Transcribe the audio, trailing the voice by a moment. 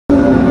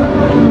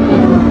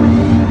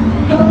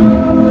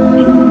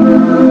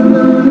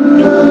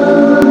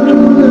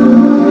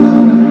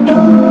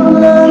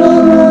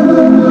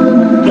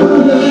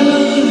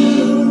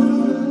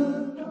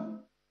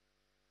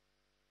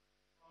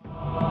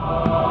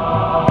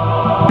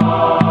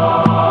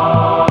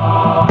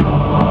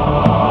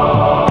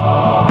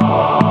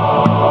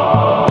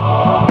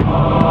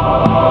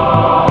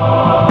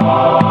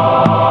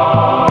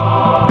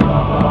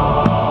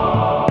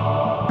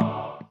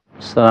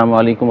আসসালামু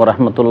আলাইকুম ওয়া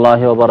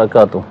রাহমাতুল্লাহি ওয়া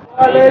বারাকাতুহু।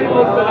 ওয়া আলাইকুম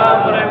আসসালাম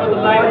ওয়া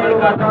রাহমাতুল্লাহি ওয়া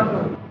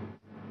বারাকাতুহু।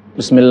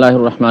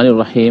 বিসমিল্লাহির রহমানির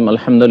রহিম।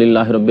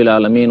 আলহামদুলিল্লাহি রাব্বিল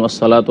আলামিন ওয়াস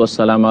সালাতু ওয়াস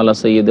সালামু আলা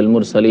সাইয়্যিদিল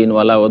মুরসালিন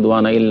ওয়া লা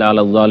উদওয়ানা ইল্লা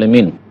আলাল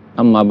যালিমিন।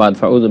 আম্মা বাদ,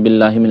 ফাউযু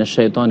বিল্লাহি মিনাশ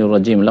শাইতানির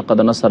রাজীম। লাকাদ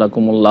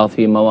নাসারাকুমুল্লাহু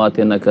ফি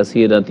মাওয়াতিন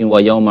কাসীরাতিন ওয়া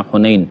ইয়াওমা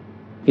হুনাইন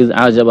ইয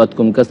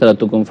আ'জাবাতকুম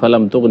কাসরাতুকুম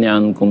ফালাম তুগনি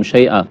আনকুম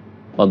শাইআ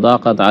ওয়া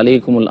দাকাত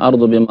আলাইকুমুল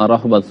আরদু বিমা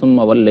রাহবাত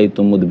সুম্মা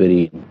ওয়াল্লাইতুম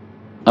মুদবিরিন।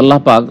 আল্লাহ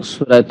পাক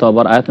সূরা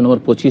তওবার আয়াত নম্বর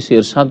 25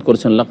 ইরশাদ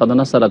করেছেন, লাকাদ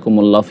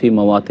নাসারাকুমুল্লাহু ফি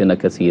মাওয়াতিন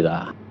কাসীরা।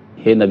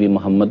 হে নবী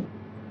মুহাম্মদ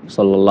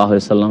সাল্লাল্লাহু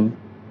আলাইহি সাল্লাম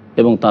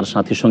এবং তার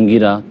সাথী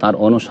সঙ্গীরা, তার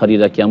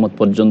অনুসারীরা কিয়ামত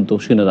পর্যন্ত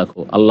শুনে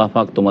রাখো, আল্লাহ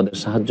পাক তোমাদের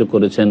সাহায্য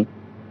করেছেন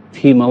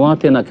ফি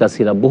মাওয়াতিন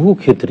কাসীরা, বহু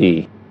ক্ষেত্রে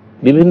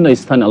বিভিন্ন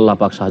স্থানে আল্লাহ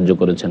পাক সাহায্য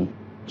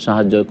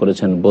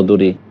করেছেন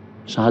বদরে,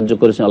 সাহায্য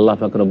করেছেন আল্লাহ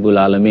পাক রব্বুল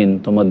আলামিন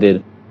তোমাদের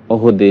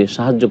ওহদে,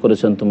 সাহায্য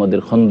করেছেন তোমাদের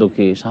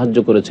খন্দকে, সাহায্য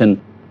করেছেন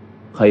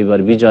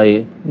খাইবার বিজয়ে,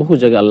 বহু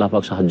জায়গায় আল্লাহ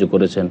পাক সাহায্য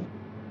করেছেন।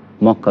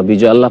 মক্কা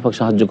বিজয় আল্লাহ পাক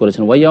সাহায্য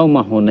করেছেন। ওয়া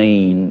ইয়াউমা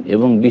হুনাইন,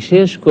 এবং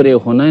বিশেষ করে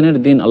হুনাইনের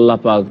দিন আল্লাহ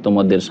পাক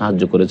তোমাদের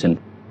সাহায্য করেছেন।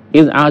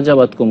 ইয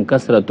আ'জাবাতকুম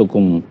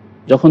কাসরাতুকুম,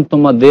 যখন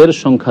তোমাদের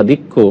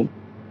সংখ্যাধিক্য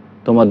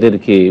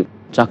তোমাদেরকে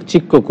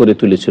চাকচিক্য করে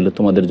তুলেছিল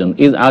তোমাদের জন্য।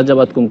 ইয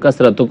আ'জাবাতকুম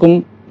কাসরাতুকুম,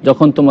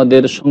 যখন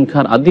তোমাদের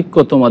সংখ্যার আধিক্য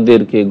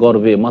তোমাদেরকে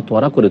গর্বে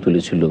মাতোয়ারা করে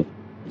তুলেছিল,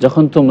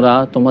 যখন তোমরা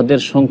তোমাদের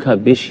সংখ্যা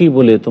বেশি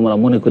বলে তোমরা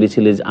মনে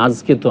করেছিলে যে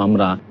আজকে তো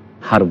আমরা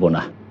হারবো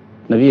না।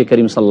 নবী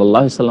করিম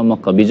সাল্লাল্লাহু আলাইহি সাল্লাম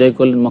মক্কা বিজয়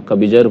করলেন। মক্কা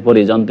বিজয়ের পরে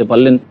জানতে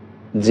পারলেন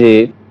যে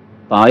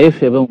তায়েফ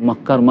এবং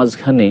মক্কার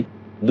মাঝখানে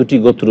দুটি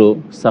গোত্র,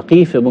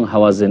 সাকিফ এবং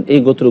হাওয়াজেন, এই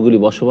গোত্রগুলি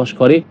বসবাস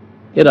করে।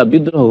 এরা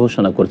বিদ্রোহ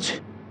ঘোষণা করছে,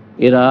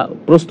 এরা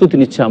প্রস্তুতি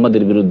নিচ্ছে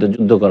আমাদের বিরুদ্ধে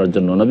যুদ্ধ করার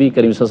জন্য। নবী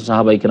করিম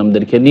সাহাবায়ে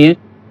কেরামদেরকে নিয়ে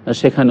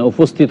সেখানে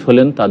উপস্থিত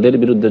হলেন তাদের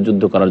বিরুদ্ধে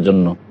যুদ্ধ করার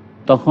জন্য।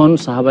 তখন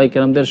সাহাবায়ে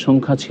কেরামদের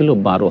সংখ্যা ছিল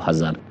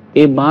 12,000।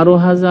 এই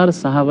 12,000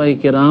 সাহাবায়ে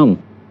কেরাম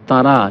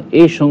তারা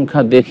এই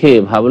সংখ্যা দেখে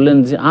ভাবলেন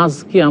যে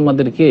আজকে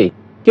আমাদেরকে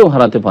কেউ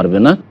হারাতে পারবে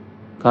না,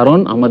 কারণ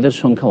আমাদের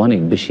সংখ্যা অনেক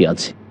বেশি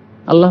আছে।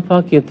 আল্লাহ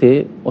পাক এতে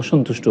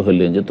অসন্তুষ্ট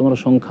হলেন যে তোমরা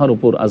সংখ্যার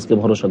উপর আজকে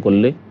ভরসা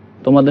করলে,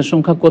 তোমাদের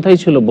সংখ্যা কোথায়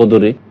ছিল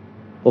বদরে,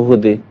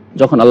 ওহুদে,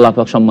 যখন আল্লাহ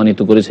পাক সম্মানিত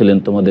করেছিলেন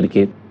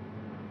তোমাদেরকে।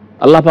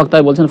 আল্লাহ পাক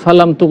তাই বলছেন,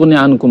 ফালাম তুগনি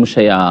আনকুম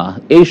শাইআ,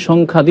 এই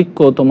সংখ্যাধিক্য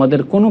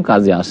তোমাদের কোনো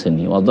কাজে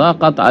আসেনি। ওয়া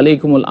দাকাত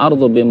আলাইকুমুল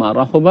আরদু বিমা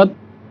রাহবাত,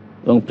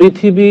 এবং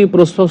পৃথিবী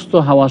প্রশস্ত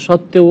হওয়া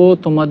সত্ত্বেও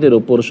তোমাদের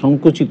উপর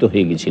সংকুচিত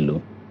হয়ে গেছিল।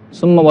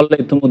 সুম্মা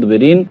ওয়াল্লাইতুম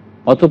মুদবিরিন,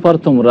 অতঃপর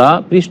তোমরা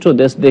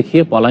পৃষ্ঠদেশ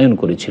দেখিয়ে পলায়ন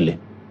করেছিলে।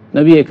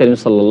 নবী করিম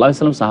সাল্লাল্লাহু আলাইহি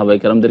সাল্লাম সাহাবায়ে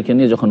কেরামদেরকে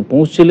নিয়ে যখন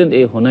পৌঁছছিলেন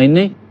এই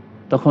হুনাইনে,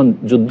 তখন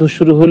যুদ্ধ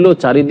শুরু হলো।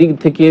 চারিদিক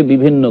থেকে,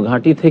 বিভিন্ন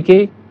ঘাঁটি থেকে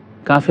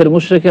কাফের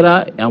মুশরিকেরা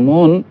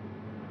এমন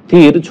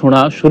তীর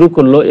ছোঁড়া শুরু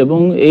করলো,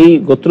 এবং এই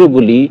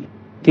গোত্রগুলি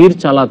তীর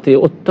চালাতে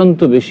অত্যন্ত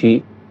বেশি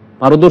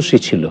পারদর্শী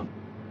ছিল।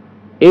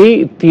 এই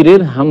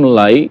তীরের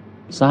হামলায়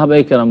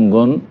সাহাবায়ে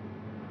কেরামগণ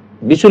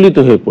বিচলিত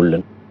হয়ে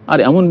পড়লেন, আর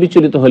এমন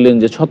বিচলিত হলেন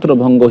যে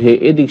ছত্রভঙ্গ হয়ে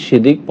এদিক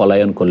সেদিক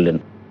পলায়ন করলেন।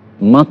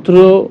 মাত্র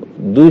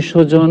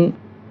 200 জন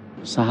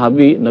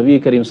সাহাবী নবী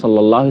করিম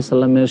সাল্লাল্লাহু আলাইহি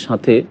সাল্লামের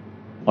সাথে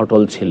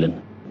অটল ছিলেন।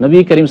 নবী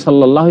করিম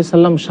সাল্লাল্লাহু আলাইহি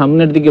সাল্লাম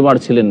সামনের দিকে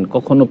বাড়ছিলেন,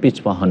 কখনো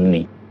পিছপা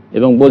হননি,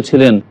 এবং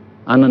বলছিলেন,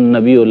 আনান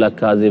নবিয়্যু লা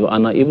কাযিব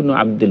আনা ইবনু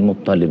আব্দুল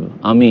মুত্তালিব,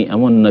 আমি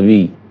এমন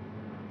নবী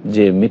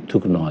যে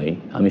মিথ্যুক নয়,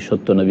 আমি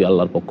সত্য নবী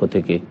আল্লাহর পক্ষ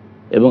থেকে,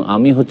 এবং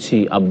আমি হচ্ছি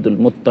আব্দুল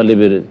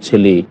মুত্তালিবের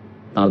ছেলে,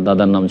 তার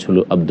দাদার নাম ছিল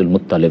আব্দুল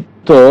মুত্তালিব।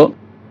 তো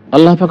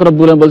আল্লাহ পাক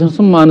রব্বুল আলামিন বলছেন,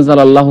 সুম্মা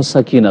আনজালাল্লাহু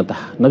সাকিনাতাহ,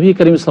 নবী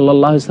করিম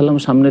সাল্লাল্লাহু আলাইহি সাল্লাম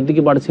সামনের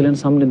দিকে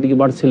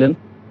বাড়ছিলেন,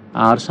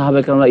 আর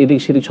সাহাবায়ে কেরামরা এদিক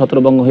সেদিক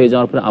ছত্রভঙ্গ হয়ে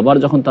যাওয়ার পরে আবার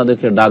যখন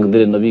তাদেরকে ডাক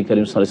দিলেন নবী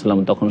করিম সাল্লাল্লাহু আলাইহি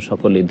সাল্লাম, তখন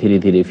সকলে ধীরে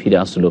ধীরে ফিরে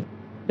আসলো,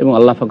 এবং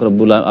আল্লাহ পাক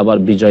রব্বুল আলামিন আবার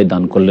বিজয়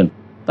দান করলেন।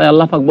 তাই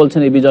আল্লাহ পাক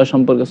বলছেন এই বিজয়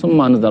সম্পর্কে,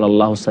 সুম্মা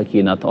আনজালাল্লাহু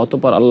সাকিনাতাহ,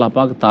 অতঃপর আল্লাহ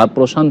পাক তার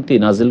প্রশান্তি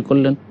নাজিল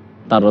করলেন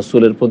তার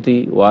রাসূলের প্রতি,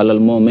 ওয়া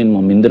আলাল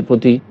মুমিনদের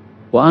প্রতি,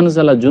 ওয়া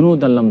আনজালা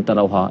জুনুদান লাম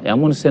তারাহা,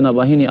 এমন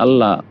সেনাবাহিনী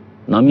আল্লাহ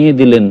নামিয়ে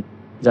দিলেন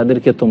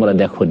যাদেরকে তোমরা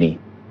দেখোনি।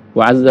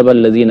 ওয়া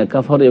আযাবাল্লাযীনা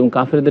কাফারু, এবং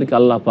কাফেরদেরকে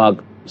আল্লাহ পাক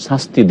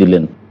শাস্তি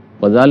দিলেন।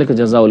 ওয়া যালিকা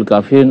জাযাউল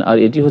কাফিরিন, আর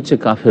এটি হচ্ছে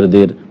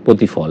কাফেরদের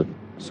প্রতিফল।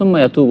 সুম্মা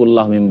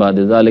ইয়াতুবুল্লাহু মিন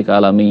বাদি যালিকা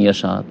আলা মান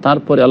ইয়াশা,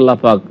 তারপরে আল্লাহ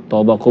পাক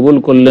তওবা কবুল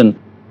করলেন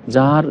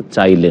যার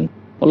চাইলেন।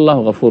 আল্লাহু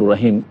গফুরুর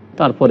রহিম।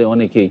 তারপরে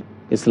অনেকে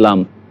ইসলাম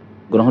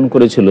গ্রহণ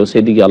করেছিল,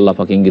 সেদিকে আল্লাহ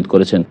পাক ইঙ্গিত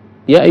করেছেন,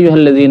 ইয়া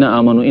আইয়ুহাল্লাযীনা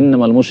আমানু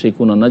ইন্নামাল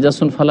মুশরিকুনা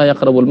নাজাসুন ফালা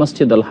ইয়াকরাবুল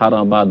মাসজিদাল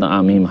হারাম বাদা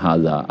আমিহিম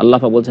হাযা। আল্লাহ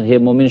পাক বলছেন, হে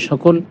মুমিন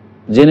সকল,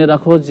 জেনে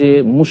রাখো যে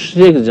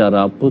মুশরিক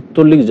যারা,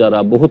 পুত্তলিক যারা,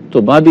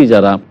 বহুত্ববাদী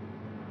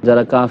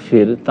যারা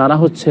কাফির, তারা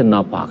হচ্ছে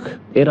নাপাক।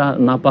 এরা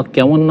নাপাক।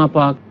 কেমন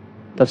নাপাক?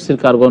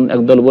 তাফসীরকারগণ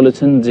একদল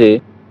বলেছেন যে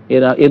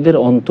এদের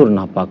অন্তর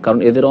নাপাক, কারণ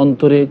এদের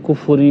অন্তরে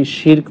কুফরি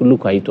শিরক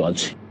লুকায়িত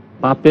আছে,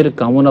 পাপের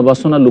কামনা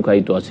বাসনা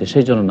লুকায়িত আছে,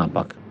 সেই জন্য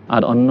নাপাক।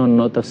 আর অন্যান্য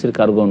তাফসীর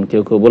কারগণ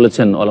কেউ কেউ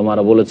বলেছেন,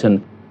 ওলামারা বলেছেন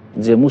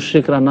যে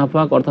মুশরিকরা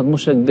নাপাক, অর্থাৎ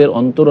মুশরিকদের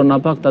অন্তরও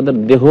নাপাক, তাদের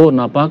দেহ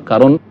নাপাক,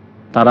 কারণ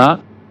তারা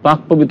পাক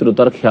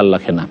পবিত্রতার খেয়াল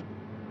রাখে না।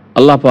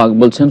 আল্লাহ পাক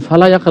বলছেন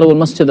ফালা ইয়াকরাবুল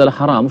মাসজিদাল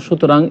হারাম,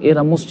 সুতরাং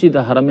এরা মসজিদ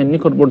হারামের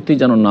নিকটবর্তী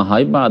যেন না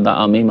হয় বা দা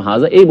আমিম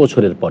হাজা, এই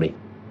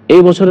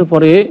বছরের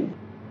পরে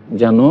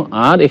যেন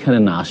আর এখানে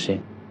না আসে।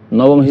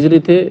 নবম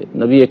হিজরিতে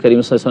নবী করিম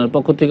সাল্লাল্লাহু আলাইহি ওয়াসাল্লামের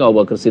পক্ষ থেকে আবু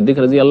বকর সিদ্দিক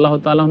রাদিয়াল্লাহু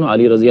তাআলা আনহু,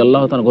 আলী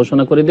রাদিয়াল্লাহু তাআলা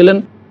ঘোষণা করে দিলেন।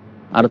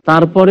 আর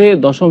তারপরে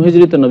দশম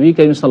হিজরিতে নবী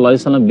করিম সাল্লাল্লাহু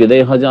আলাইহি ওয়াসাল্লাম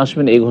বিদায় হজে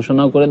আসবেন, এই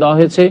ঘোষণাও করে দেওয়া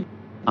হয়েছে।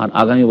 আর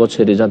আগামী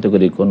বছরে যাতে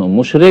করে কোনো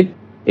মুশরিক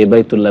এই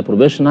বাইতুল্লাহ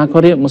প্রবেশ না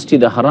করে,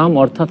 মসজিদে হারাম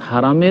অর্থাৎ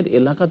হারামের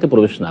এলাকাতে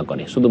প্রবেশ না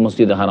করে, শুধু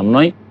মসজিদে হারাম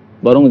নয়,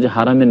 বরং যে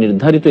হারামের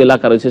নির্ধারিত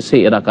এলাকা রয়েছে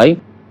সেই এলাকায়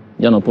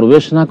যেন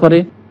প্রবেশ না করে।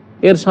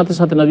 এর সাথে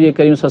সাথে নবী করিম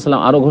সাল্লাল্লাহু আলাইহি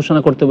ওয়াসাল্লাম আরও ঘোষণা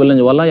করতে বললেন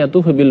যে ওয়ালা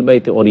ইয়াতুফু বিল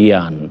বাইতি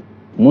ওরিয়ান,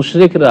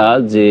 মুশরিকরা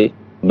যে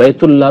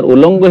বাইতুল্লাহর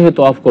উলঙ্গ হয়ে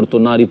তওয়াফ করতো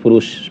নারী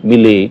পুরুষ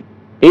মিলে,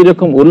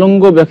 এইরকম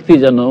উলঙ্গ ব্যক্তি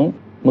যেন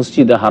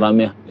মসজিদে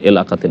হারামে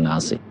এলাকাতে না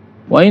আসে।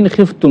 ওয়াইন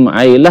খিফতুম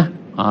আইলাহ,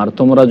 আর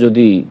তোমরা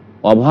যদি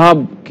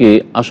অভাবকে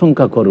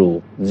আশঙ্কা করো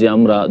যে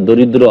আমরা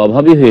দরিদ্র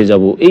অভাবী হয়ে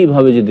যাব,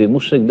 এইভাবে যদি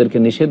মুশরিকদেরকে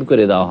নিষেধ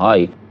করে দেওয়া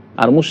হয়,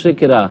 আর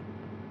মুশরিকেরা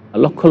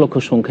লক্ষ লক্ষ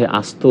সংখ্যায়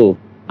আসতো,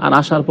 আর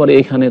আসার পরে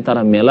এখানে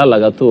তারা মেলা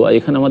লাগাতো,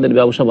 এখানে আমাদের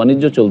ব্যবসা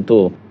বাণিজ্য চলতো,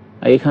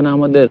 এখানে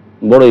আমাদের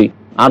বড়ই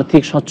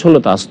আর্থিক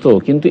সচ্ছলতা আসতো,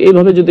 কিন্তু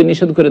এইভাবে যদি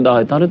নিষেধ করে দেওয়া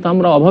হয় তাহলে তো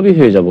আমরা অভাবী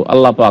হয়ে যাব।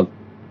 আল্লাহ পাক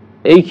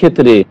এই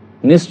ক্ষেত্রে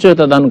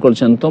নিশ্চয়তা দান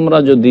করছেন, তোমরা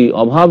যদি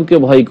অভাবকে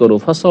ভয় করো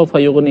ফাসাউফা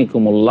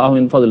ইউগনিকুমুল্লাহু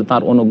মিন ফাদলি,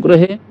 তার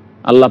অনুগ্রহে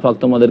আল্লাহ পাক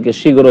তোমাদেরকে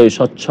শীঘ্রই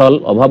সচ্ছল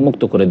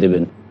অভাবমুক্ত করে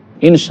দেবেন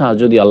ইনশা,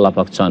 যদি আল্লাহ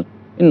পাক চান।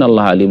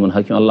 ইন্নাল্লাহা আলিমুন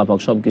হাকিম, আল্লাহ পাক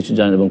সব কিছু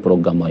জানেন এবং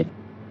প্রজ্ঞাময়।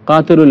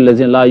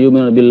 কাতিলুল্লাযিনা লা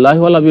ইউমিনুনা বিল্লাহি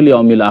ওয়ালা বিল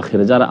ইয়াউমিল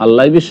আখির, যারা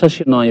আল্লাহ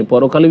বিশ্বাসী নয়,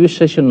 পরকালে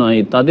বিশ্বাসী নয়,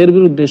 তাদের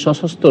বিরুদ্ধে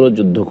সশস্ত্র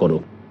যুদ্ধ করো।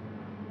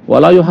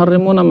 ওয়ালা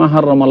ইউহাররিমুনা মা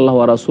হারামাল্লাহু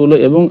ওয়া রাসূলুহু,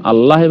 এবং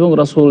আল্লাহ এবং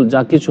রাসূল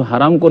যা কিছু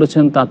হারাম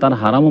করেছেন তা তার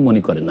হারামও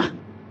মনে করে না।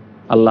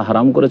 আল্লাহ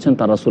হারাম করেছেন,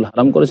 তার রাসূল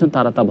হারাম করেছেন,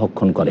 তারা তা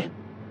ভক্ষণ করে।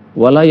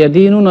 ওয়ালা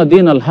ইয়াদিনুনা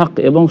দীনাল হক,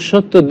 এবং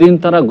সত্য দিন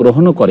তারা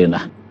গ্রহণও করে না।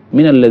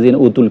 মিনাল্লাযিনা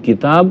উতুল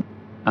কিতাব,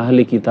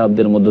 আহলে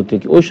কিতাবদের মধ্য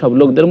থেকে, ওই সব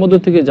লোকদের মধ্য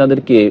থেকে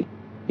যাদেরকে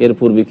এর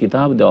পূর্বে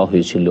কিতাব দেওয়া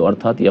হয়েছিল,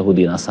 অর্থাৎ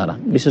ইহুদি নাসারা।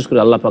 বিশেষ করে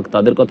আল্লাহ পাক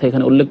তাদের কথা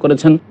এখানে উল্লেখ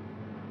করেছেন।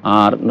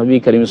 আর নবী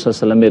করিম সাল্লাল্লাহু আলাইহি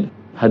ওয়াসাল্লামের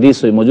হাদিস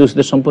ওই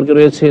মজুসদের সম্পর্কে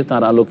রয়েছে,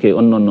 তার আলোকে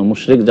অন্যান্য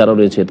মুশরিক যারা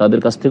রয়েছে তাদের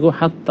কাছ থেকেও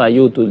হাত্তা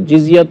ইউতুল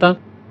জিজিয়াতা,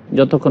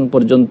 যতক্ষণ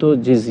পর্যন্ত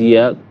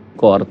জিজিয়া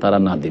কর তারা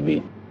না দেবে।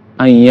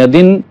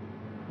 আইয়াদিন,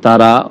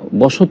 তারা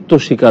বশত্ব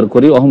স্বীকার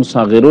করে, অহম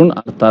সাগিরুন,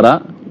 আর তারা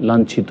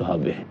লাঞ্ছিত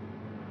হবে।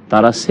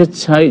 তারা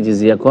স্বেচ্ছায়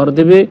জিজিয়া কর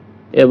দেবে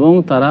এবং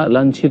তারা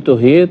লাঞ্ছিত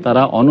হয়ে,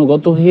 তারা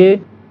অনুগত হয়ে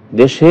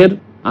দেশের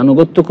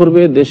আনুগত্য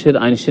করবে, দেশের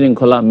আইন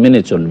শৃঙ্খলা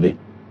মেনে চলবে।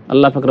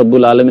 আল্লাহ পাক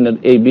রব্বুল আলামিনের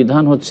এই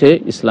বিধান হচ্ছে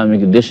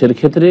ইসলামিক দেশের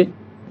ক্ষেত্রে,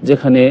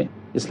 যেখানে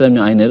ইসলামী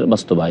আইনের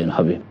বাস্তবায়ন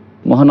হবে।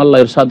 মহান আল্লাহ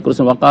ইরশাদ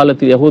করেছেন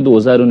ওয়াকালাতিল ইয়াহুদু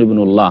উযাইরুন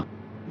ইবনুল্লাহ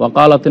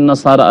ওয়াকালাতিন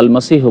নাসারা আল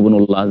মাসীহু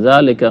ইবনুল্লাহ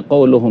যালিকা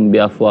কাওলুহুম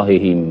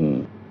বিআফওয়াহিহিম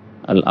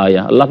আল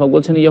আয়া। আল্লাহ পাক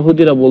বলছেন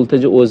ইহুদিরা বলতে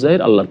যে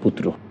উযাইর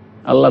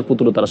আল্লাহর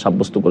পুত্র তারা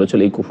সাব্যস্ত করেছিল,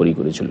 এই কুফরি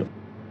করেছিল।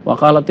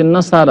 ওয়াকালাতিন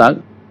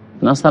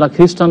নাসারা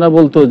খ্রিস্টানরা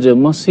বলতো যে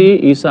মসিহ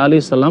ঈসা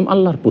আলাইহিস সালাম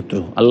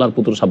আল্লাহর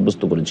পুত্র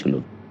সাব্যস্ত করেছিল।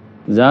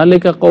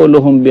 যালিকা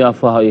কাওলুহুম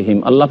বিআফওয়াহিহিম,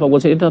 আল্লাহ পাক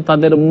বলছেন এটা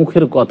তাদের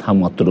মুখের কথা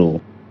মাত্র,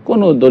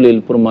 কোনো দলিল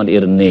প্রমাণ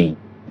এর নেই,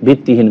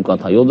 ভিত্তিহীন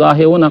কথা।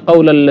 ইউদাহিউনা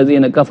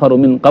কাওলাল্লাযিনা কাফারু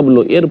মিন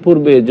ক্বাবলু, এর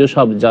পূর্বে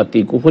যেসব জাতি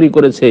কুফরি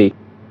করেছে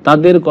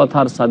তাদের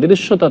কথার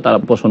সাদৃশ্যতা তারা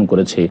পোষণ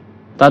করেছে,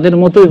 তাদের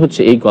মতোই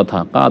হচ্ছে এই কথা।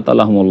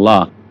 কাতালাহুমুল্লাহ,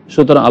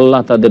 সুতরাং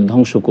আল্লাহ তাদের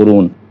ধ্বংস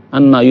করুন।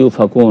 আন্না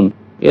ইউফাকুন,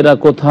 এরা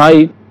কোথায়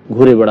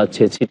ঘুরে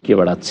বেড়াচ্ছে, ছিটকে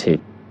বেড়াচ্ছে।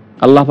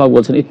 আল্লাহ পাক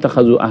বলছেন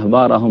ইত্তাখাযু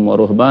আহবারাহুম ওয়া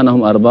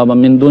রুহবানাহুম আরবাবা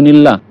মিন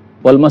দুনিল্লাহ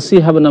ওয়াল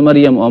মাসীহ ইবনে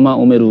মারইয়াম ওয়া মা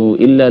উমিরু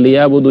ইল্লা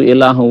লিয়াবুদু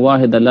ইলাহা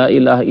ওয়াহিদা লা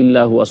ইলাহা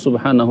ইল্লা হুয়া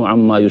সুবহানাহু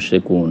আম্মা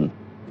ইউশরিকুন।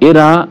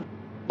 এরা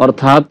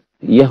অর্থাৎ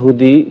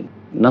ইহুদি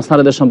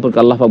নাসারাদের সম্পর্কে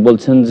আল্লাহ পাক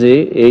বলছেন যে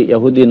এই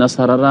ইহুদি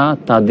নাসারারা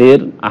তাদের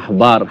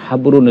আহবার,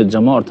 হাবরুনের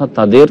জামা, অর্থাৎ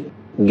তাদের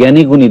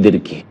জ্ঞানী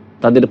গুণীদেরকে,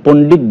 তাদের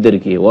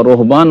পণ্ডিতদেরকে, ওয়া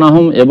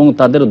রুহবানাহুম, এবং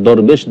তাদের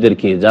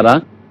দরবেশদেরকে, যারা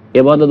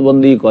ইবাদত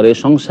বন্দেগী করে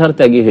সংসার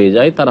ত্যাগী হয়ে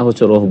যায়, তারা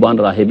হচ্ছে রহবান,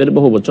 রাহিবের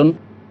বহুবচন।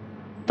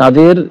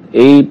 তাদের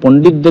এই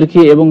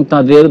পণ্ডিতদেরকে এবং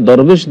তাদের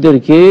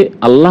দরবেশদেরকে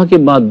আল্লাহকে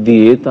বাদ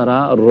দিয়ে তারা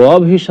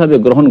রব হিসাবে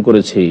গ্রহণ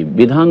করেছে,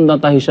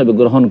 বিধানদাতা হিসাবে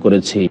গ্রহণ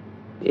করেছে।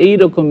 এই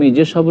রকমই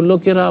যেসব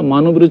লোকেরা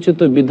মানব রচিত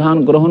বিধান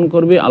গ্রহণ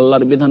করবে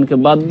আল্লাহর বিধানকে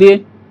বাদ দিয়ে,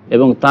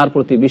 এবং তার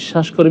প্রতি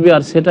বিশ্বাস করবে,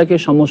 আর সেটাকে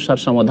সমস্যার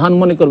সমাধান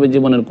মনে করবে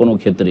জীবনের কোনো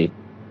ক্ষেত্রে,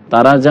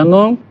 তারা যেন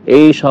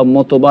এই সব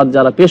মতবাদ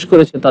যারা পেশ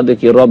করেছে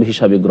তাদেরকে রব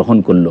হিসাবে গ্রহণ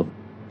করলো।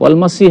 ওয়াল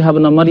মাসীহ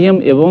ইবনে মারইয়াম,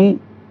 এবং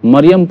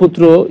মারইয়াম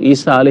পুত্র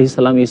ঈসা আলাইহিস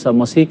সালাম, ঈসা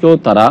মসিহকেও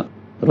তারা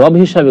রব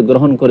হিসাবে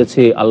গ্রহণ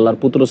করেছে, আল্লাহর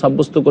পুত্র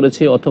সাব্যস্ত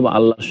করেছে, অথবা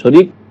আল্লাহর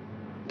শরীক,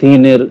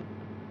 তিনের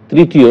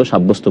তৃতীয়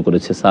সাব্যস্ত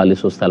করেছে,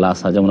 সালিসুস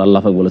সালাসা, যেমন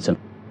আল্লাহ পাক বলেছেন।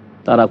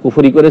 তারা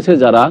কুফরি করেছে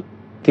যারা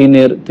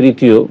তিনের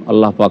তৃতীয়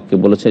আল্লাহ পাককে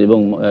বলেছে এবং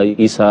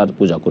ঈসার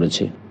পূজা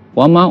করেছে।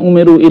 ওয়ামা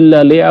উমেরু ইল্লা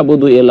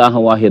লিয়াবুদু ইলাহা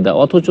ওয়াহিদা,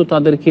 অথচ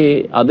তাদেরকে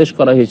আদেশ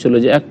করা হয়েছিল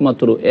যে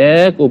একমাত্র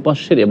এক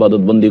উপাস্যের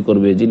ইবাদত বন্দি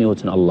করবে, যিনি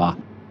হচ্ছেন আল্লাহ।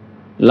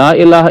 লা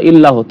ইলাহা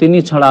ইল্লাহ, তিনি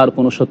ছাড়া আর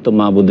কোনো সত্য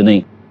মাবুদ নেই।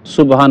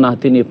 সুবহানাহ,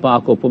 তিনি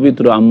পাক ও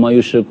পবিত্র, আম্মা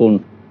ইউশরিকুন,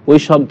 ওই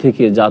সব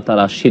থেকে যা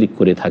তারা শিরক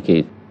করে থাকে।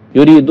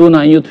 ইউরিদুনা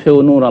আন ইউতফিউ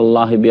নূর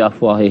আল্লাহি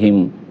বিআফওয়াহিহিম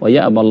ওয়া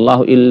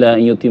ইয়াবাল্লাহু ইল্লা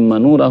আন ইউতিম্মা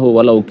নূরাহু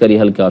ওয়ালাউ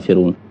কারিহাল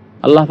কাফিরুন।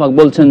 আল্লাহ পাক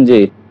বলছেন যে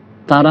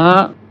তারা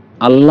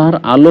আল্লাহর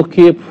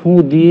আলোকে ফু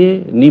দিয়ে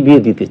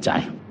নিভিয়ে দিতে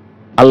চায়,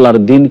 আল্লাহর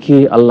দিনকে,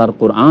 আল্লাহর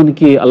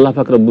কোরআনকে, আল্লাহ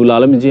পাক রব্বুল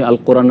আলামিন যে আল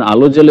কোরআনের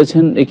আলো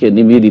জ্বেলেছেন একে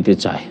নিভিয়ে দিতে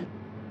চায়।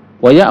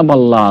 ওয়া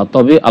ইয়াবাল্লাহ,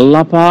 তবে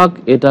আল্লাহ পাক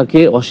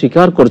এটাকে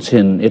অস্বীকার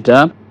করছেন, এটা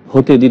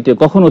হতে দিতে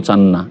কখনো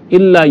চান না।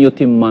 ইল্লা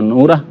ইউতিম্মা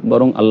নূরাহ,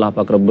 বরং আল্লাহ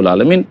পাক রব্বুল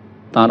আলামিন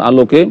তার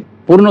আলোকে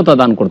পূর্ণতা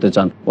দান করতে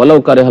চান। ওয়ালাউ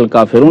কারিহাল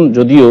কাফিরুন,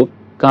 যদিও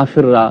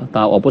কাফিররা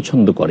তা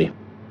অপছন্দ করে।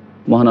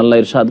 মহান আল্লাহ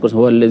ইরশাদ করেছেন,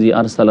 ওয়াল্লাযী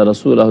আরসালা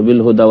রাসূলাহু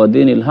বিল হুদা ওয়া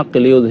দীনিল হাক্কি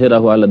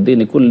লিইয়ুযহিরাহু আলাদ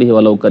দীনি কুল্লিহি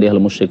ওয়ালাউ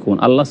কারিহাল মুশরিকুন।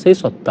 আল্লাহ সেই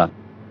সত্তা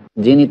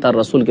যিনি তার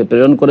রাসূলকে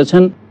প্রেরণ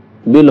করেছেন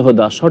বিল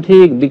হুদা,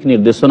 সঠিক দিক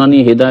নির্দেশনা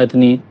নিয়ে, হিদায়াত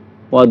নিয়ে,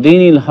 ওয়া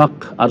দীনিল হক,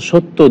 আর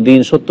সত্য দিন,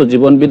 সত্য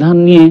জীবন বিধান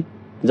নিয়ে,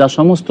 যা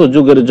সমস্ত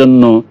যুগের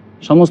জন্য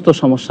সমস্ত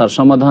সমস্যার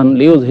সমাধান।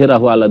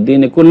 লিইয়ুযহিরাহু আলাদ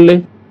দীনি কুল্লি,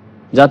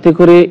 যাতে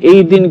করে এই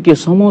দিনকে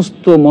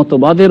সমস্ত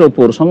মতবাদের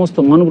ওপর, সমস্ত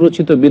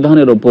মানবরচিত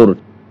বিধানের ওপর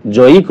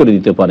জয়ী করে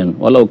দিতে পারেন।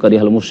 ওয়ালাউ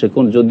কারিহাল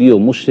মুশরিকুন, যদিও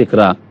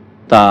মুশরিকরা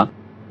তা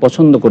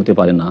পছন্দ করতে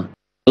পারে না।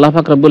 আল্লাহ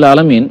পাক রব্বুল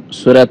আলামিন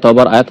সূরা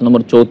তাওবার আয়াত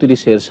নম্বর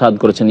 34 এ ইরশাদ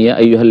করেছেন, ইয়া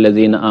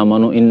আইয়ুহাল্লাযীনা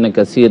আমানু ইন্না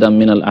কাসীরাম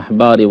মিনাল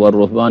আহবারি ওয়ার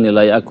রুহবানি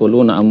লা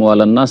ইয়াকুলুনা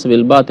আমওয়ালান নাস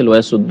বিল বাতিল ওয়া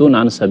ইয়াসুদ্দুনা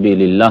আন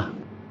সাবিলিল্লাহ।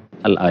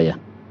 আল আয়া।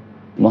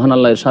 মহান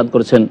আল্লাহ ইরশাদ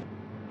করেছেন,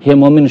 হে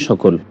মুমিন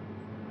সকল,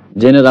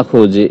 জেনে রাখো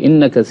যে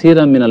ইন্না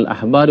কাসীরাম মিনাল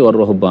আহবারি ওয়ার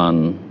রুহবান,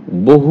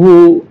 বহু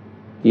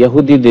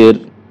ইহুদিদের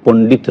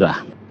পণ্ডিতরা,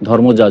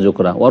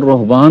 ধর্মযাজকরা, ওয়ার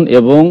রুহবান,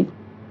 এবং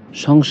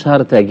সংসার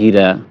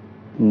ত্যাগীরা,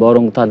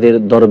 বরং তাদের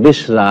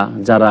দরবেশরা,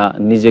 যারা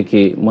নিজেকে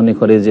মনে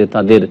করে যে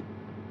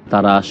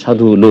তারা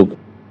সাধু লোক,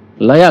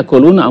 লা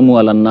ইয়াকুলুনা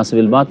আমওয়ালান নাস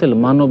বিল বাতিল,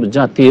 মানব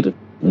জাতির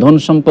ধন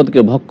সম্পদকে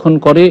ভক্ষণ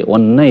করে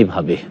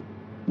অন্যায়ভাবে,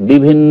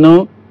 বিভিন্ন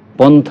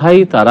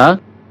পন্থায় তারা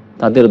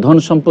তাদের ধন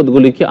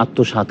সম্পদগুলিকে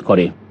আত্মসাৎ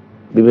করে,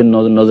 বিভিন্ন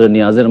নজর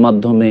নিয়াজের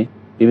মাধ্যমে,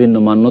 বিভিন্ন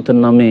মান্যতের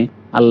নামে,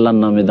 আল্লাহর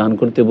নামে দান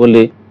করতে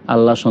বলে,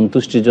 আল্লাহ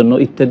সন্তুষ্টির জন্য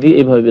ইত্যাদি,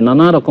 এভাবে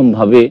নানা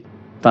রকমভাবে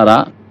তারা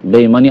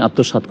বেঈমানি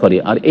আত্মসাৎ করে।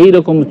 আর এই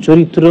রকম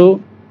চরিত্র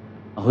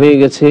হয়ে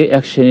গেছে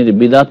এক শ্রেণীর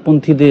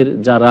বিদাতপন্থীদের,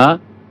 যারা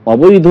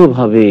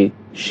অবৈধভাবে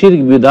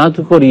শিরক বিদাত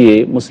করিয়ে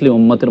মুসলিম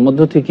উম্মতের মধ্য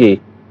থেকে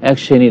এক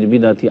শ্রেণীর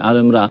বিদাতি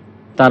আলেমরা,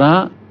 তারা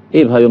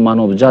এইভাবে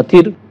মানব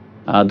জাতির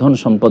ধন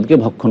সম্পদকে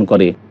ভক্ষণ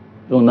করে।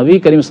 এবং নবী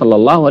করিম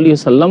সাল্লাল্লাহু আলাইহি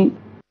সাল্লাম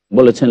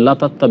বলেছেন, লা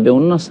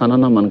তাত্তাবিউন্না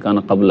সানানা মান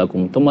কানা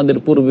ক্বাবলাকুম, তোমাদের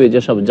পূর্বে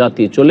যেসব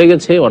জাতি চলে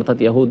গেছে, অর্থাৎ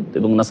ইহুদ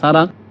এবং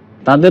নাসারা,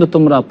 তাদের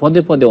তোমরা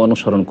পদে পদে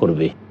অনুসরণ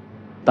করবে।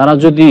 তারা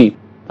যদি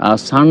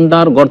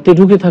সান্ডার গর্তে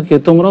ঢুকে থাকে,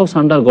 তোমরাও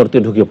সান্ডার গর্তে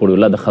ঢুকে পড়বে,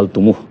 লা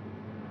দাখালতুমুহ।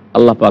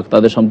 আল্লাহ পাক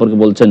তাদের সম্পর্কে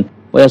বলছেন,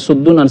 ওয়া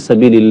ইয়াসুদ্দুনা আন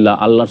সাবিলিল্লাহ,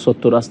 আল্লাহর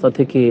সত্য রাস্তা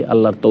থেকে,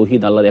 আল্লাহর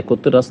তৌহিদ, আল্লাহর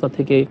একত্বের রাস্তা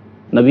থেকে,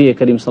 নবী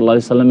করিম সাল্লাল্লাহু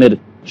আলাইহি সাল্লামের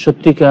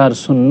সত্যিকার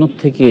সুন্নাত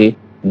থেকে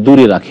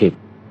দূরে রাখে।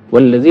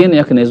 ওয়াল্লাযীনা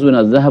ইয়াকনিজুনা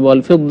আয-যাহাবা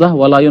ওয়াল ফিদ্দা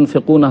ওয়া লা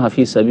ইউনফিকুনাহা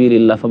ফি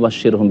সাবিলিল্লাহ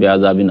ফাবাশশিরহুম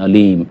বিআযাবিন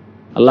আলীম।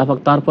 আল্লাহ পাক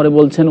তারপরে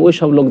বলছেন ওই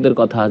সব লোকদের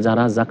কথা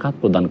যারা যাকাত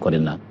প্রদান করে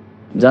না,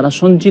 যারা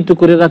সঞ্চিত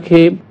করে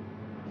রাখে,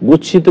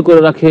 গুচ্ছিত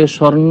করে রাখে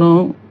স্বর্ণ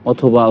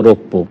অথবা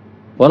রৌপ্য,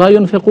 ওয়া লা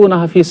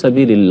ইউনফিকুনাহা ফি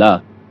সাবিলিল্লাহ,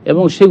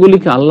 এবং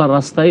সেগুলিকে আল্লাহর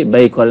রাস্তায়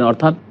ব্যয় করেন,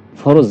 অর্থাৎ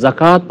ফরজ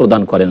যাকাত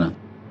প্রদান করে না।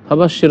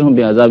 ফাবাশশিরহুম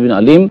বিআযাবিন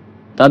আলীম,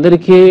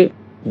 তাদেরকে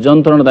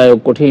যন্ত্রণাদায়ক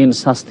কঠিন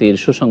শাস্তির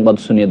সুসংবাদ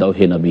শুনিয়ে দাও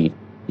হে নবী।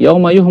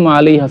 ইয়াউমা ইউহমা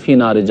আলাইহা ফি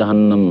নারি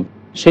জাহান্নাম,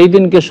 সেই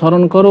দিনকে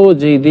স্মরণ করো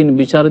যেই দিন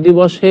বিচার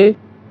দিবসে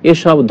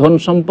এসব ধন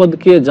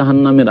সম্পদকে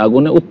জাহান্নামের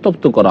আগুনে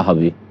উত্তপ্ত করা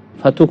হবে।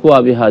 ফাতুকুয়া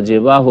বিহা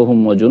জিবাহুহুম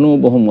ওয়া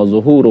জুনুবুহুম ওয়া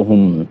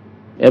যুহুরুহুম,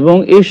 এবং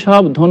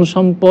এইসব ধন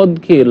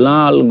সম্পদকে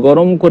লাল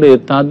গরম করে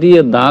তা দিয়ে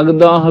দাগ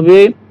দেওয়া হবে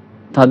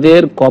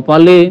তাদের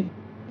কপালে,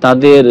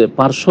 তাদের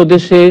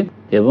পার্শ্বদেশে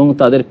এবং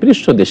তাদের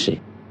পৃষ্ঠদেশে।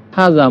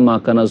 হাযা মা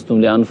কানাজতুম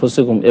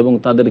লিআনফুসিকুম, এবং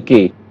তাদেরকে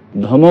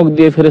ধমক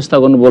দিয়ে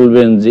ফেরেশতাগণ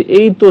বলবেন যে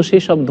এই তো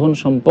সেই সব ধন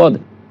সম্পদ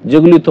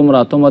যেগুলি তোমরা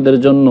তোমাদের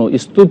জন্য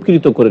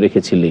স্তূপকৃত করে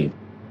রেখেছিলে।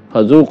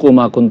 ফাযুকু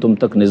মা কুনতুম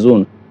তাকনিজুন,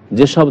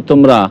 যেসব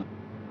তোমরা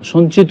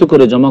সঞ্চিত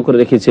করে জমা করে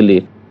রেখেছিলে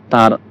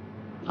তার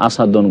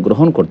আস্বাদন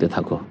গ্রহণ করতে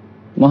থাকো।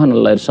 মহান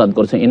আল্লাহ ইরশাদ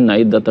করেছেন, ইন্না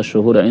ইদ্দাতাশ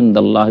শুহুরি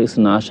ইনদাল্লাহি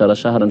 12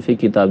 শাহরান ফি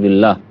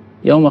কিতাবিল্লাহ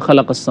ইয়াওমা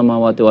খালাকাস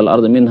সামাওয়াতি ওয়াল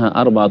আরদ মিনহা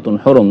আরবাতুন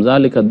হুরুম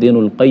যালিকা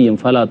দ্বীনুল কাইয়্যিম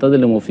ফালা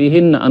তাযলিমু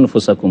ফীহিন্না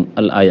আনফুসাকুম।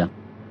 আল আয়া।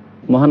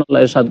 মহান আল্লাহ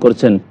ইরশাদ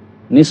করেছেন,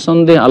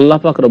 নিঃসন্দেহে আল্লাহ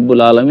পাক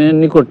রব্বুল আলামিনের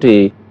নিকটে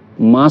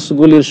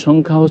মাসগুলির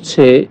সংখ্যা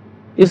হচ্ছে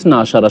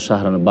 12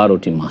 শাহরান,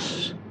 12টি মাস।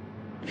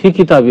 ফি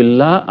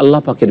কিতাবিল্লাহ, আল্লাহ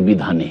পাকের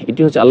বিধানে, এটি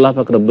হচ্ছে আল্লাহ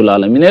পাক রব্বুল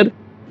আলামিনের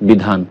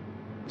বিধান।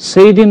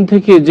 সেই দিন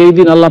থেকে যেই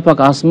দিন আল্লাহ পাক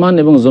আসমান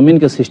এবং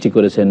জমিনকে সৃষ্টি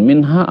করেছেন,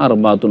 মিনহা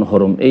আরবাতুন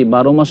হুরুম, এই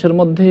 12 মাসের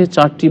মধ্যে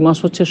 4টি মাস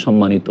হচ্ছে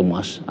সম্মানিত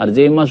মাস। আর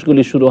যে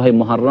মাসগুলি শুরু হয়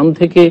মুহররম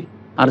থেকে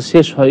আর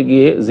শেষ হয়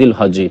গিয়ে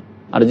জিলহজ্জে,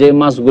 আর যে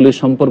মাসগুলি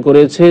সম্পর্ক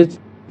রয়েছে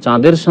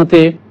চাঁদের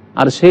সাথে,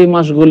 আর সেই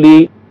মাসগুলি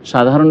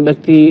সাধারণ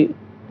ব্যক্তি,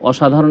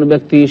 অসাধারণ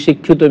ব্যক্তি,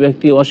 শিক্ষিত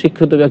ব্যক্তি,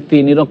 অশিক্ষিত ব্যক্তি,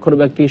 নিরক্ষর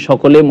ব্যক্তি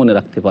সকলে মনে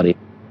রাখতে পারে।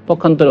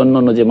 পক্ষান্তরে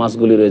অন্যান্য যে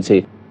মাসগুলি রয়েছে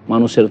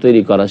মানুষের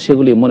তৈরি করা,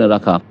 সেগুলি মনে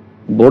রাখা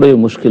বড়ই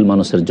মুশকিল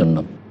মানুষের জন্য।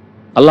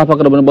 আল্লাহ পাক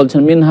রব্বুল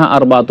বলছেন মিনহা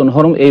আরবাতুন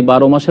হুরুম, এই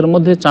 12 মাসের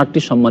মধ্যে 4টি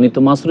সম্মানিত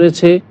মাস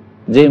রয়েছে,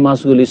 যে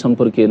মাসগুলি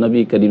সম্পর্কে নবী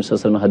করিম সাল্লাল্লাহু আলাইহি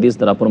ওয়াসাল্লাম হাদিস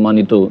দ্বারা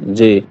প্রমাণিত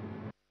যে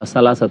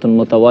সালাসাতুন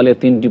মুতাওয়ালিয়া,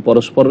 3টি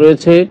পরস্পর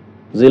রয়েছে,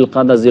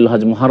 জিলকাদা,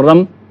 জিলহজ, মুহররম,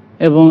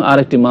 এবং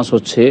আরেকটি মাস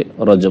হচ্ছে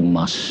রজব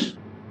মাস।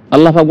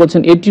 আল্লাহ পাক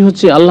বলছেন এটি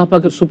হচ্ছে আল্লাহ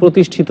পাকের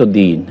সুপ্রতিষ্ঠিত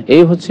দিন,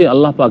 এই হচ্ছে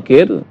আল্লাহ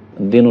পাকের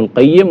দিনুল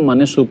কাইয়্যিম,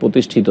 মানে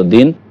সুপ্রতিষ্ঠিত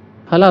দিন।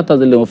 ফালা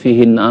তাযলিমু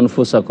ফীহিন্না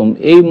আনফুসাকুম,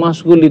 এই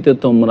মাসগুলিতে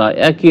তোমরা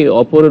একে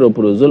অপরের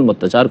উপর জুলম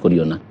অত্যাচার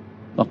করিও না।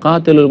 ওয়া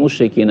কাতিলুল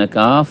মুশরিকিনা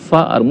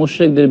কাফা, আর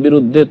মুশরিকদের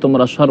বিরুদ্ধে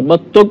তোমরা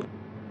সর্বাত্মক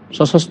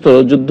সশস্ত্র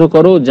যুদ্ধ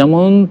করো,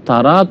 যেমন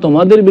তারা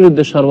তোমাদের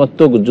বিরুদ্ধে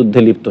সর্বাত্মক যুদ্ধে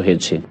লিপ্ত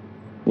হয়েছে।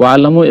 ওয়া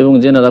আলামু, এবং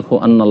জেনে রাখো,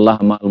 আন্নাল্লাহ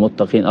মাআল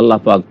মুত্তাকিন, আল্লাহ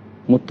পাক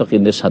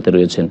মুত্তাকিনদের সাথে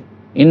রয়েছেন।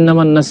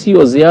 ইন্নামান নাসিউ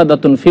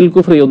জিয়াদাতুন ফিল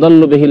কুফরি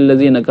ইউদাল্লু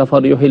বিহিল্লাযিনা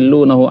কাফারু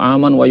ইউহিল্লুনাহু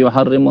আমান ওয়া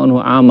ইউহাররিমুনাহু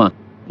আমা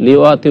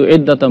লিওয়াতিউ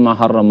ইদ্দাতা মা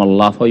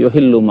হারামাল্লাহ ওয়া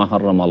ইউহিল্লু মা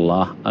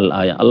হারামাল্লাহ। আল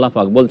আয়া। আল্লাহ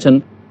পাক বলছেন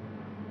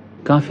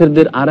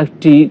কাফেরদের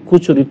আরেকটি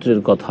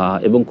কুচরিত্রের কথা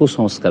এবং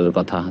কুসংস্কারের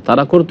কথা।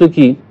 তারা করতো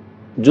কি,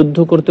 যুদ্ধ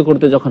করতে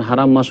করতে যখন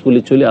হারাম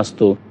মাসগুলি চলে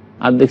আসতো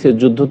আর দেখছে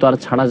যুদ্ধ তো আর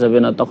ছাড়া যাবে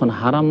না, তখন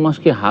হারাম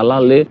মাসকে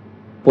হালালে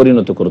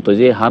পরিণত করতো,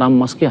 যে হারাম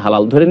মাসকে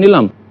হালাল ধরে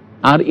নিলাম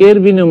আর এর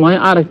বিনিময়ে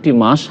আর একটি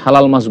মাস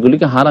হালাল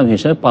মাসগুলিকে হারাম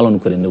হিসেবে পালন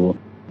করে নেব,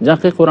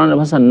 যাকে কোরআনের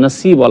ভাষা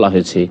নাসি বলা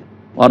হয়েছে,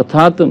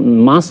 অর্থাৎ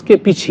মাসকে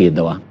পিছিয়ে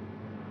দেওয়া।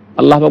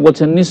 আল্লাহ পাক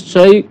বলছেন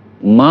নিশ্চয়ই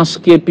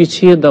মাসকে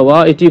পিছিয়ে দেওয়া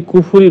এটি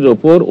কুফরির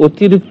ওপর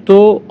অতিরিক্ত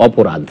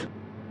অপরাধ।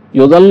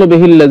 ইউদাল্লু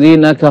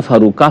বিহিল্লাযিনা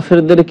কাফারু,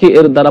 কাফেরদেরকে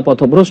এর দ্বারা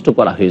পথভ্রষ্ট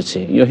করা হয়েছে।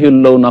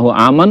 ইউহিল্লুনাহু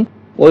আমান,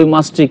 ওই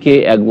মাসটিকে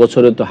 1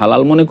 বছরে তো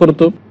হালাল মনে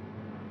করত,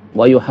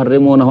 ওয়া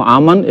ইউহাররিমুনাহু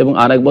আমান, এবং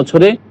আর 1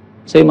 বছরে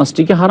সেই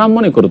মাসটিকে হারাম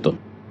মনে করত।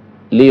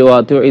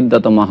 লিওয়াতিউ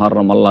ইদ্দাতা মা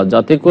হারামাল্লাহ,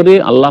 যাতে করে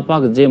আল্লাহ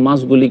পাক যে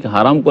মাসগুলিকে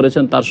হারাম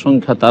করেছেন তার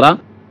সংখ্যা তারা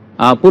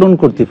পূরণ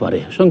করতে পারে।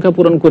 সংখ্যা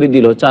পূরণ করে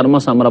দিল, 4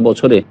 মাস আমরা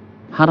বছরে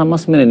হারাম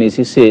মাস মেনে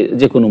নিয়েছি, সে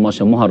যে কোনো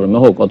মাসে, মুহররমে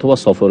হোক অথবা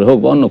সফরে হোক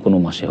বা অন্য কোনো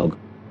মাসে হোক।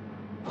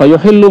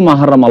 ফায়ুহিল্লু মা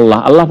হারামাল্লাহ,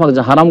 আল্লাহ পাক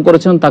যা হারাম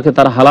করেছেন তাকে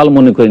তারা হালাল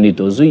মনে করে নিত।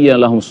 যুইয়া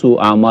লাহুম সুউ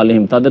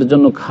আমালিহিম, তাদের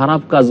জন্য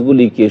খারাপ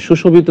কাজগুলিকে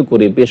সুশোভিত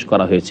করে পেশ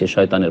করা হয়েছে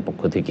শয়তানের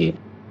পক্ষ থেকে।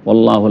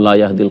 আল্লাহু লা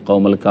ইয়াহদিল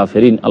কওমাল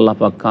কাফিরিন, আল্লাহ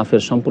পাক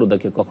কাফের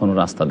সম্প্রদায়কে কখনো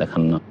রাস্তা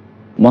দেখান না।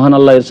 মহান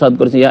আল্লাহ ইরশাদ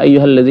করেছেন ইয়া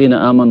আইয়ুহাল্লাযীনা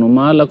আমানু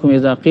মা লাকুম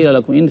ইযা কিলা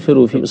লাকুম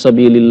ইনফিরু ফি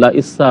সাবিলিল্লাহ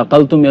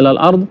ইসসাকালতুম ইলাল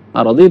আরদ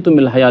আরাদিতুম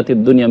বিল হায়াতিদ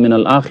দুনিয়া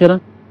মিনাল আখিরাহ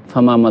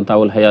ফামা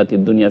মাতাউল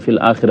হায়াতিদ দুনিয়া ফিল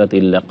আখিরাতি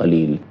ইল্লা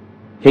কালিল।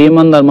 হে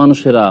ঈমানদার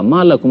মানুষেরা, মা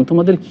লাকুম,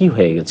 তোমাদের কি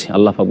হয়ে গেছে?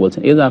 আল্লাহ পাক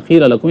বলছেন ইযা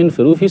কিলা লাকুম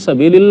ইনফিরু ফি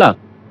সাবিলিল্লাহ,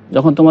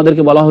 যখন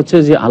তোমাদেরকে বলা হচ্ছে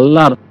যে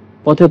আল্লাহর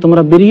পথে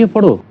তোমরা বেরিয়ে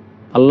পড়ো,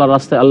 আল্লাহর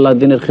রাস্তায়, আল্লাহর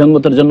দ্বীনের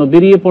খিদমতের জন্য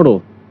বেরিয়ে পড়ো,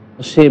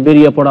 সে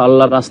বেরিয়ে পড়া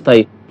আল্লাহর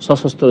রাস্তায়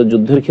সশস্ত্র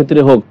যুদ্ধের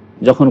ক্ষেত্রে হোক,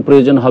 যখন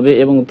প্রয়োজন হবে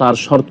এবং তার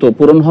শর্ত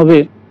পূরণ হবে,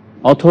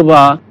 অথবা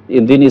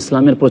দ্বীন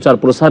ইসলামের প্রচার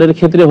প্রসারের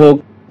ক্ষেত্রে হোক,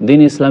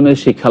 দ্বীন ইসলামের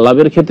শিক্ষা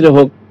লাভের ক্ষেত্রে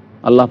হোক,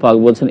 আল্লাহ পাক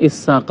বলছেন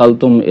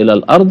ইসসাকালতুম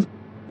ইলাল আরদ,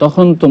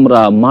 তখন তোমরা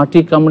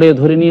মাটি কামড়ে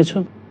ধরে নিয়েছো,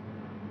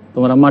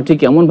 তোমরা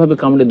মাটিকে এমনভাবে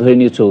কামড়ে ধরে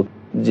নিয়েছো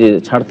যে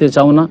ছাড়তে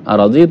চাও না। আর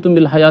রাদিতুম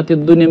বিল হায়াতিদ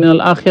দুনিয়া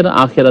মিনাল আখিরাহ,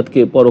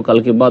 আখিরাতকে,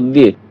 পরকালকে বাদ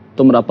দিয়ে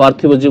তোমরা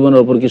পার্থিব জীবনের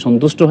উপর কি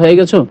সন্তুষ্ট হয়ে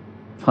গেছো?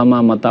 ফামা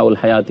মাতাউল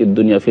হায়াতিদ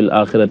দুনিয়া ফিল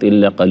আখিরাতি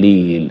ইল্লা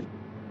কালিল,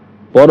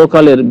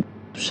 পরকালের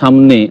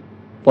সামনে,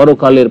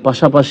 পরকালের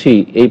পাশাপাশি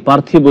এই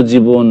পার্থিব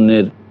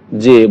জীবনের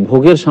যে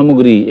ভোগের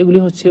সামগ্রী, এগুলি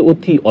হচ্ছে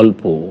অতি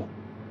অল্প,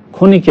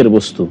 ক্ষণিকের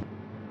বস্তু।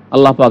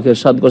 আল্লাহ পাক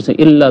ইরশাদ করেছেন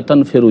ইল্লা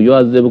তানফিরু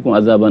ইউআযিবুকুম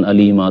আযাবান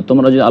আলীমা,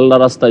 তোমরা যদি আল্লাহ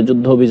রাস্তায়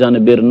যুদ্ধ অভিযানে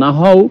বের না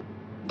হও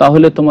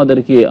তাহলে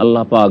তোমাদেরকে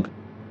আল্লাহ পাক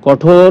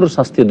কঠোর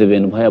শাস্তি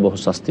দেবেন, ভয়াবহ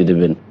শাস্তি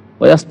দেবেন।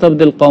 ওয়া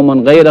ইয়াস্তাবদিল কওমান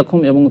গায়রাকুম,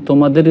 এবং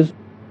তোমাদের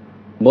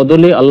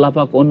বদলে আল্লাহ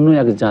পাক অন্য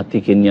এক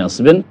জাতিকে নিয়ে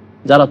আসবেন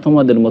যারা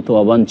তোমাদের মতো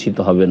অবাঞ্ছিত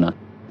হবে না।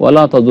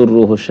 ওয়ালা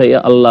তাদুররুহু শাইআ,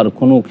 আল্লাহর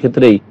কোনো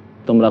ক্ষেত্রেই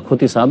তোমরা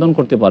ক্ষতি সাধন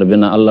করতে পারবে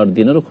না, আল্লাহর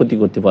দ্বীনেরও ক্ষতি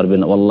করতে পারবে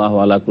না। আল্লাহু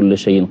আলা কুল্লি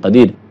শাইইন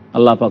কাদির,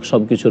 আল্লাহ পাক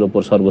সবকিছুর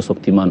উপর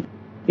সর্বশক্তিমান।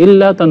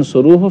 ইল্লা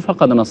তানসুরুহু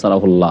ফাকাদ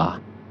নাসারাহুল্লাহ,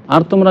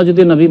 আর তোমরা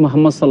যদি নবী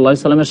মুহাম্মদ সাল্লাল্লাহু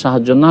আলাইহি সাল্লামের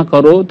সাহায্য না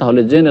করো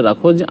তাহলে জেনে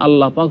রাখো যে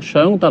আল্লাহ পাক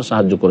স্বয়ং তার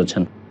সাহায্য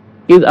করেছেন।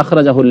 ইদ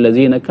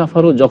আখরাজাহুল্লাযীনা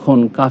কাফারু, যখন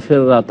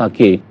কাফেররা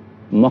তাকে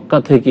মক্কা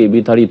থেকে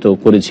বিতাড়িত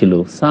করেছিল।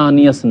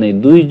 সানিয়াসনে,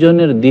 2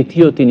 জনের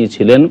দ্বিতীয় তিনি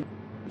ছিলেন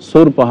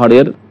সৌর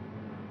পাহাড়ের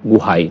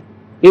গুহায়।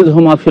 ইদ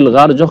হুমা ফিল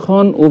গার,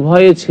 যখন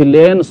উভয়ে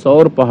ছিলেন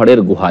সৌর পাহাড়ের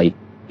গুহায়।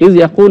 ইজ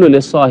ইয়াকুলু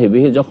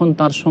লিসাহিবিহি, যখন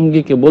তার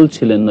সঙ্গীকে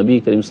বলছিলেন, নবী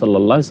করিম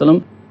সাল্লাল্লাহু আলাইহি সাল্লাম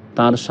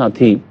তার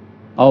সাথী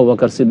আবু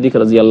বকর সিদ্দিক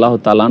রাদিয়াল্লাহু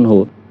তাআলা আনহু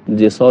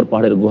যে সৌর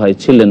পাহাড়ের গুহায়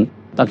ছিলেন,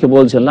 তাকে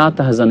বলছেন লা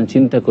তাহজান,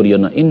 চিন্তা করিও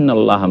না,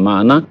 ইন্নাল্লাহা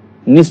মা'ানা,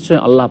 নিশ্চয়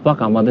আল্লাহ পাক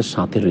আমাদের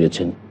সাথে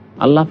রয়েছেন।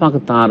 আল্লাহ পাক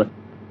তার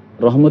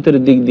রহমতের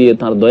দিক দিয়ে,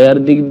 তার দয়ার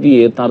দিক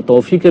দিয়ে, তার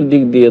তৌফিকের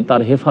দিক দিয়ে,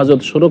 তার হেফাজত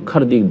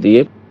সুরক্ষার দিক দিয়ে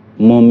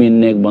মুমিন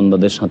নেক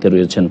বান্দাদের সাথে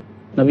রয়েছেন।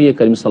 নবী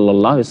করিম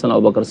সাল্লাল্লাহু আলাইহি ওয়াসাল্লাম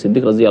আবু বকর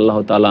সিদ্দিক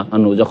রাদিয়াল্লাহু তাআলা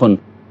আনহু যখন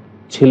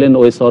ছিলেন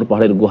ওই সৌর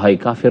পাহাড়ের গুহায়,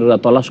 কাফেররা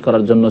তলাশ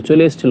করার জন্য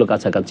চলে এসেছিল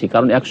কাছাকাছি,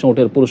 কারণ 100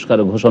 উটের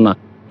পুরস্কারের ঘোষণা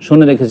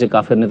শুনে রেখেছে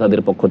কাফের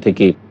নেতাদের পক্ষ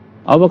থেকে।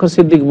 আবু বকর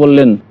সিদ্দিক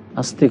বললেন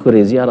আস্তে করে,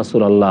 ইয়া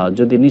রাসূলুল্লাহ,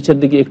 যদি নিচের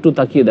দিকে একটু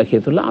তাকিয়ে দেখে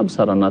তাহলে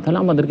আবসারানা, তাহলে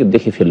আমাদেরকে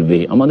দেখে ফেলবে,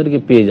 আমাদেরকে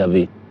পেয়ে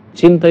যাবে।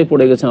 চিন্তায়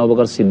পড়ে গেছেন আবু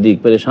বকর সিদ্দিক,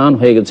 পেরেশান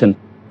হয়ে গেছেন।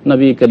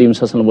 নবী করিম সাল্লাল্লাহু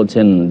আলাইহি ওয়াসাল্লাম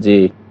বলছেন যে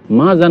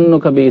মা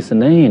জান্নুকা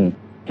বিইসনাইন,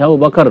 হে আবু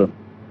বকর,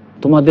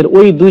 তোমাদের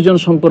ওই দুইজন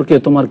সম্পর্কে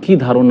তোমার কি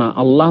ধারণা?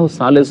 আল্লাহ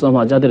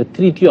সালেহুমা, যাদের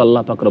তৃতীয়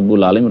আল্লাহ পাক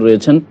রব্বুল আলামিন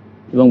রয়েছেন,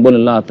 এবং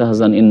বলেন লা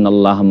তাহজান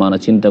ইন্নাল্লাহ মানা,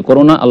 চিন্তা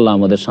করো না, আল্লাহ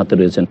আমাদের সাথে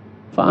রয়েছেন।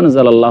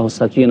 ফাআনজালাল্লাহু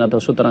সাকিনাতা,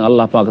 সুতরাং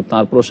আল্লাহ পাক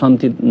তার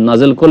প্রশান্তি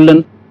নাযিল করলেন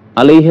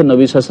আলাইহি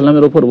নবী সাল্লাল্লাহু আলাইহি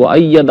ওয়াসাল্লামের উপর, ওয়া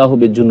আইয়াদাহু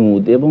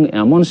বিজুনুদ, এবং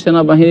এমন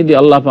সেনাবাহিনী দিয়ে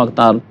আল্লাহ পাক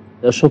তার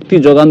শক্তি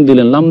যোগান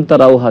দিলেন, লাম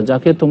তারাউহা,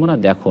 যাকে তোমরা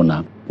দেখো না।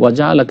 ওয়া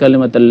জাআলা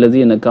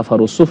কালিমাতাল্লাযিনা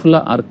কাফারু সুফলা,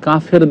 আর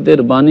কাফেরদের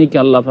বাণীকে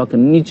আল্লাহ পাক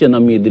নিচে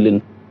নামিয়ে দিলেন,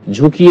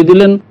 ঝুঁকিয়ে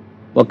দিলেন।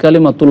 ওয়া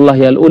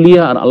কালিমাতুল্লাহি আল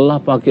উলিয়া, আর আল্লাহ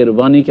পাকের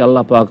বাণীকে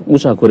আল্লাহ পাক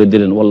উঁচা করে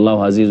দিলেন। ওয়াল্লাহু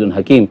আজিজুন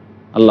হাকিম,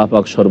 আল্লাহ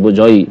পাক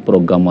সর্বজয়ী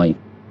প্রজ্ঞাময়।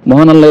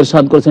 মহান আল্লাহ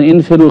ইরশাদ করেছেন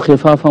ইনফিরু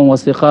খিফাফান ওয়া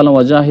সিকালান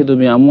ওয়া জাহিদু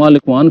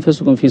বিআমওয়ালিকুম ওয়া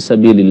আনফুসিকুম ফি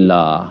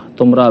সাবিলিল্লাহ,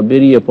 তোমরা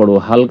বেরিয়ে পড়ো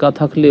হালকা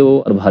থাকলেও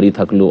আর ভারী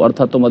থাকলেও,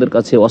 অর্থাৎ তোমাদের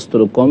কাছে অস্ত্র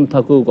কম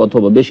থাকুক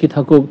অথবা বেশি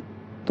থাকুক,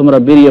 তোমরা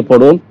বেরিয়ে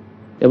পড়ো।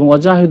 এবং ওয়া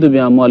জাহিদু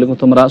বিআমওয়ালিকুম,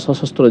 তোমরা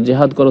সশস্ত্র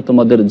জিহাদ করো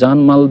তোমাদের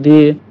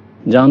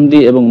জান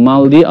দিয়ে এবং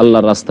মাল দিয়ে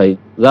আল্লাহর রাস্তায়।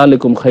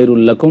 যালিকুম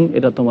খায়রুল লাকুম,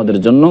 এটা তোমাদের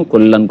জন্য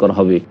কল্যাণকর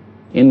হবে।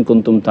 ইন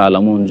কুনতুম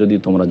তা'লামুন, যদি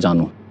তোমরা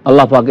জানো।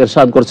 আল্লাহ পাক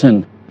ইরশাদ করছেন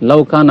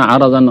লাউ কানা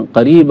আরাদান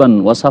করিবান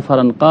ওয়া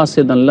সাফারান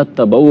কাসিদান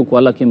লাত্তাবাউক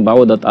ওয়ালাকিন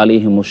বাউদাত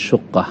আলাইহিমুশ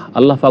শুক্কাহ।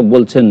 আল্লাহ পাক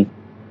বলছেন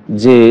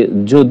যে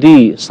যদি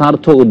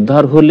স্বার্থ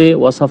উদ্ধার হলে,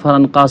 ওয়া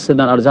সাফারান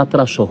কাসিদান, আর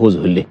যাত্রা সহজ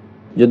হলে,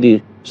 যদি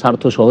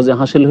স্বার্থ সহজে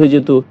হাসিল হয়ে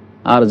যেত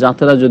আর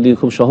যাত্রা যদি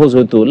খুব সহজ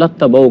হইতো,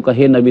 লাত্তাবাউকা,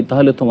 হে নবী,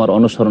 তাহলে তোমার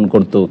অনুসরণ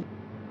করত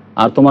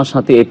আর তোমার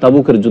সাথে এই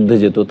তাবুকের যুদ্ধে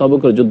যেত।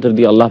 তাবুকের যুদ্ধের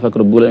দিয়ে আল্লাহ পাক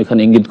রব্বুল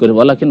এখানে ইঙ্গিত করে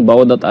ওয়ালাকিন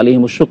বাউদাত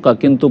আলাইহিমুশ শুক্কাহ,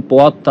 কিন্তু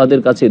পথ তাদের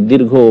কাছে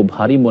দীর্ঘ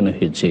ভারী মনে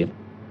হয়েছে।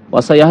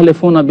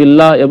 ওয়াসায়াহলিফুনা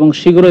বিল্লাহ, এবং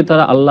শীঘ্রই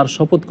তারা আল্লাহর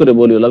শপথ করে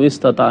বলি লাউ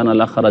ইসতাতা'না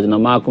লাখারাজনা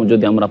মাআকুম,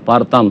 যদি আমরা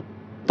পারতাম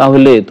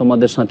তাহলে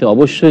তোমাদের সাথে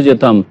অবশ্যই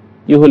যেতাম।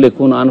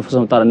 ইউহলিকুনা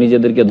আনফুসাহুম, তারা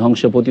নিজেদেরকে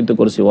ধ্বংসে পতিত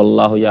করেছে।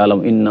 ওয়াল্লাহু ইয়ালাম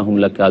ইন্নাহুম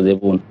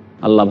লাকাযিবুন,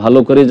 আল্লাহ ভালো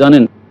করে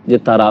জানেন যে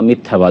তারা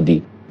মিথ্যাবাদী।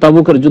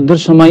 তাবুকের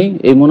যুদ্ধের সময়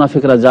এই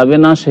মুনাফিকরা যাবে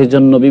না, সেই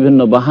জন্য বিভিন্ন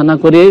বাহানা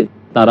করে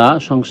তারা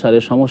সংসারে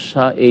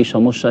সমস্যা, এই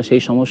সমস্যা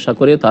সেই সমস্যা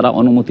করে তারা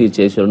অনুমতি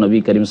চেয়েছিল নবী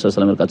করিম সাল্লাল্লাহু আলাইহি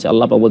ওয়াসাল্লামের কাছে।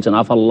 আল্লাহ পাক বলছেন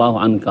আফাল্লাহু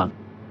আনকা,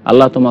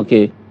 আল্লাহ তোমাকে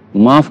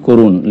মাফ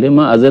করুন।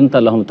 লিমা আযানতা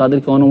লাহুম,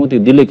 তাদেরকে অনুমতি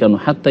দিলে কেন?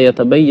 হাত্তা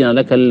ইয়াতাবায়্যানা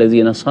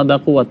লাকাল্লাযিনা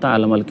সাদাকু ওয়া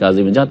তা'লামাল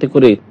কাযিবিন, যাতে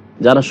করে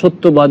যারা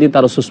সত্যবাদী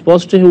তারা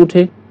সুস্পষ্ট হয়ে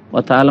ওঠে,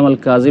 ওয়া তা'লামাল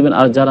কাযিবিন,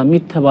 আর যারা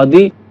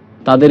মিথ্যাবাদী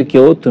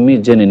তাদেরকেও তুমি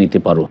জেনে নিতে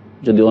পারো।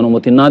 যদি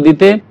অনুমতি না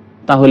দিতে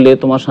তাহলে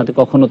তোমার সাথে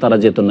কখনো তারা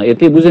যেত না,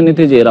 এতে বুঝে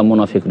নিতে যে এরা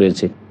মুনাফিক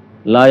রয়েছে।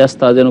 লা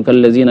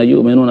ইয়াস্তাযিনুকাল্লাযিনা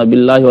ইউমিনুনা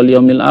বিল্লাহি ওয়াল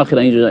ইয়াউমিল আখির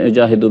আন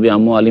ইউজাহিদু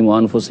বিআমওয়ালিহিম ওয়া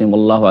আনফুসিহিম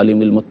আল্লাহু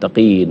আলিমুল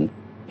মুত্তাকিন।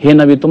 হে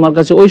নবী, তোমার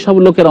কাছে ওই সব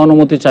লোকেরা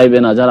অনুমতি চাইবে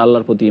না যারা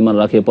আল্লাহর প্রতি ঈমান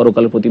রাখে,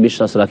 পরকালের প্রতি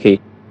বিশ্বাস রাখে,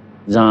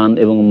 জান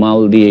এবং মাল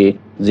দিয়ে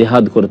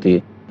জিহাদ করতে,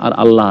 আর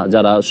আল্লাহ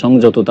যারা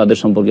সংযত তাদের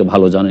সম্পর্কে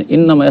ভালো জানেন।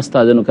 ইন্নামা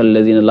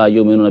ইয়াস্তাযিনুকাল্লাযিনা লা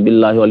ইউমিনুনা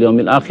বিল্লাহি ওয়াল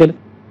ইয়াউমিল আখির,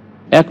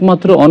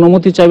 একমাত্র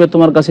অনুমতি চাইবে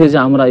তোমার কাছে যে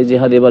আমরা এই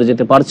জিহাদ এবার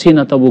যেতে পারছি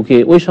না তাবুকে,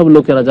 ওই সব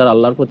লোকেরা যারা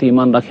আল্লাহর প্রতি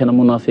ঈমান রাখে না,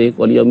 মুনাফিক,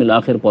 ওয়াল ইয়াউমিল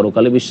আখির,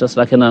 পরকালে বিশ্বাস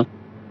রাখে না,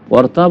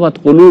 ওয়ারতাবাত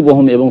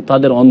কুলুবুহুম, এবং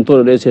তাদের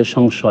অন্তরে রয়েছে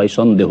সংশয়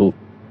সন্দেহ,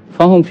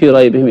 ফাহুম ফি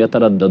রাইবিহিম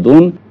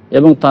ইয়াতারাদ্দাদুন,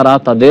 এবং তারা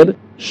তাদের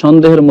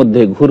সন্দেহের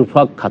মধ্যে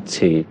ঘুরপাক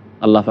খাচ্ছে।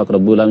 আল্লাহ পাক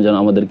রব্বুল আলামিন যেন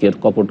আমাদেরকে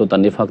কপটতা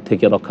নিফাক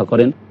থেকে রক্ষা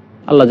করেন।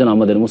 আল্লাহ যেন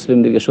আমাদের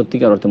মুসলিমদেরকে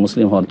সত্যিকার অর্থে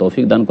মুসলিম হওয়ার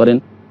তৌফিক দান করেন।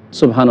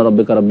 সুবহান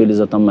রাব্বিকা রাব্বিল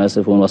ইজ্জাতি আম্মা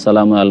ইয়াসিফুন ওয়া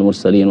সালামুন আলাল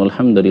মুরসালিন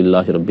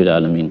ওয়ালহামদুলিল্লাহি রাব্বিল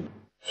আলামিন।